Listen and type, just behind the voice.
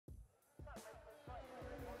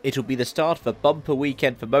It'll be the start of a bumper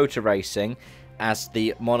weekend for motor racing as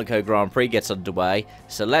the Monaco Grand Prix gets underway.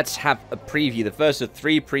 So let's have a preview, the first of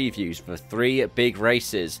 3 previews for 3 big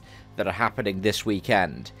races that are happening this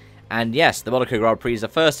weekend. And yes, the Monaco Grand Prix is the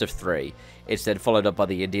first of 3. It's then followed up by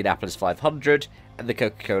the Indianapolis 500 and the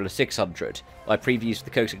Coca-Cola 600. My previews for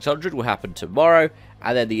the Coke 600 will happen tomorrow,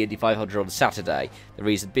 and then the Indy 500 on Saturday. The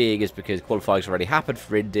reason being is because qualifying's already happened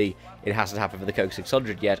for Indy, it hasn't happened for the Coke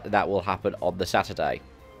 600 yet, and that will happen on the Saturday.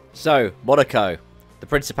 So, Monaco, the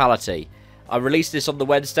Principality. I released this on the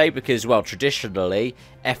Wednesday because, well, traditionally,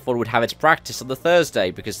 F1 would have its practice on the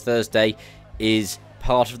Thursday, because Thursday is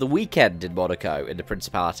part of the weekend in Monaco, in the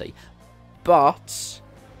Principality. But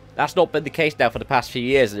that's not been the case now for the past few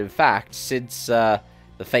years, and in fact, since the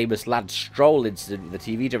famous Lance Stroll incident with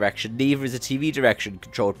the TV direction, neither is the TV direction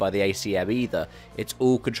controlled by the ACM either. It's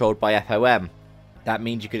all controlled by FOM. That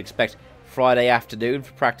means you could expect Friday afternoon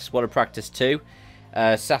for practice 1 and practice 2,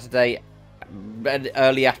 Saturday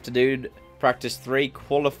early afternoon, practice 3,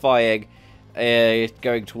 qualifying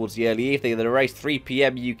going towards the early evening, and then a race 3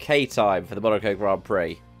 PM UK time for the Monaco Grand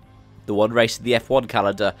Prix. The one race in the F1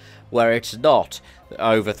 calendar where it's not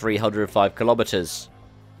over 305 kilometres.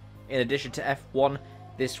 In addition to F1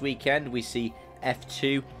 this weekend, we see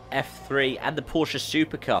F2, F3 and the Porsche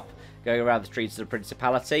Super Cup going around the streets of the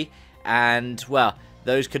Principality, and well,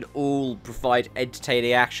 those can all provide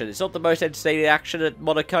entertaining action. It's not the most entertaining action at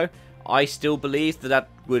Monaco. I still believe that that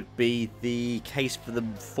would be the case for the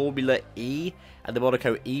Formula E and the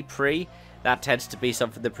Monaco E-Prix. That tends to be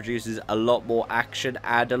something that produces a lot more action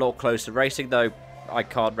and a lot closer racing, though I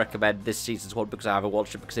can't recommend this season's one because I haven't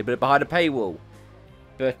watched it because they put it behind a paywall.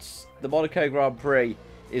 But the Monaco Grand Prix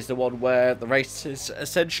is the one where the race is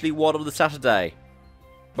essentially won on the Saturday,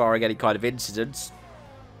 barring any kind of incidents.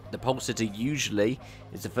 The pole sitter usually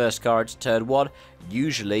is the first car into turn 1,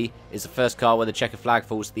 usually is the first car when the checkered flag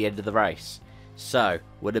falls at the end of the race. So,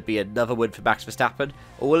 will it be another win for Max Verstappen,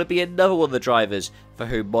 or will it be another one of the drivers for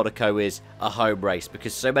whom Monaco is a home race,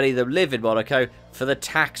 because so many of them live in Monaco for the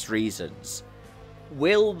tax reasons?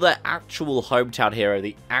 Will the actual hometown hero,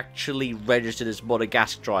 the actually registered as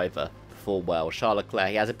Monegasque driver, perform well? Charles Leclerc,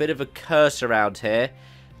 he has a bit of a curse around here,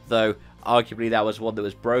 though arguably that was one that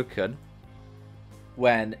was broken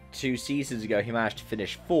when 2 seasons ago he managed to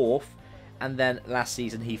finish 4th, and then last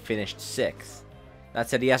season he finished 6th. That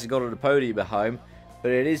said, he hasn't got on the podium at home,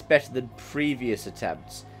 but it is better than previous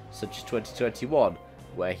attempts, such as 2021,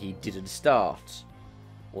 where he didn't start,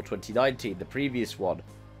 or 2019, the previous one,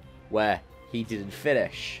 where he didn't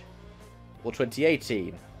finish, or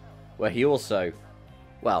 2018, where he also,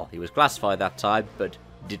 well, he was classified that time, but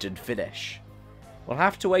didn't finish. We'll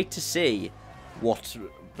have to wait to see what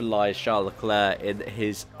belies Charles Leclerc in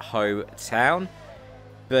his hometown,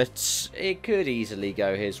 but it could easily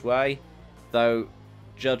go his way, though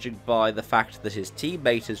judging by the fact that his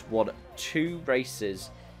teammate has won 2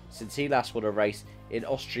 races since he last won a race in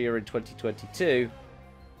Austria in 2022,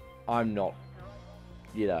 I'm not,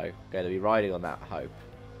 going to be riding on that hope.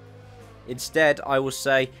 Instead, I will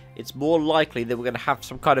say it's more likely that we're going to have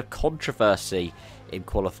some kind of controversy in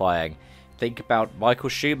qualifying. Think about Michael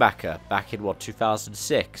Schumacher back in,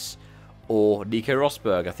 2006? Or Nico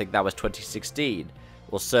Rosberg, I think that was 2016.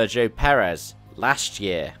 Or Sergio Perez last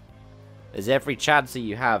year. There's every chance that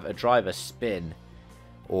you have a driver spin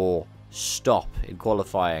or stop in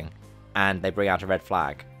qualifying and they bring out a red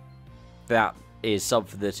flag. That is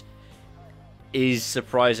something that is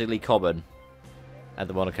surprisingly common at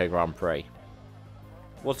the Monaco Grand Prix.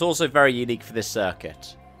 What's also very unique for this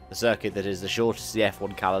circuit, the circuit that is the shortest in the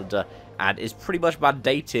F1 calendar and is pretty much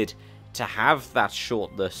mandated to have that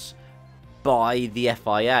shortness by the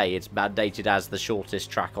FIA, it's mandated as the shortest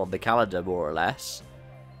track on the calendar more or less,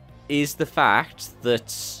 is the fact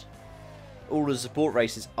that all the support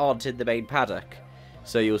races aren't in the main paddock.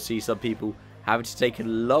 So you'll see some people having to take a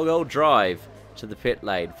long old drive to the pit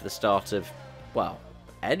lane for the start of, well,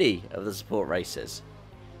 any of the support races.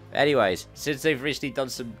 Anyways, since they've recently done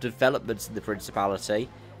some developments in the Principality,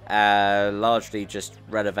 largely just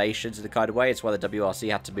renovations in a kind of way, it's why the WRC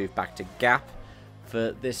had to move back to Gap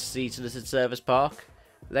for this season at Service Park.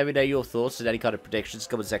 Let me know your thoughts and any kind of predictions in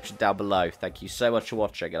the comment section down below. Thank you so much for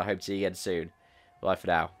watching, and I hope to see you again soon. Bye for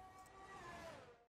now.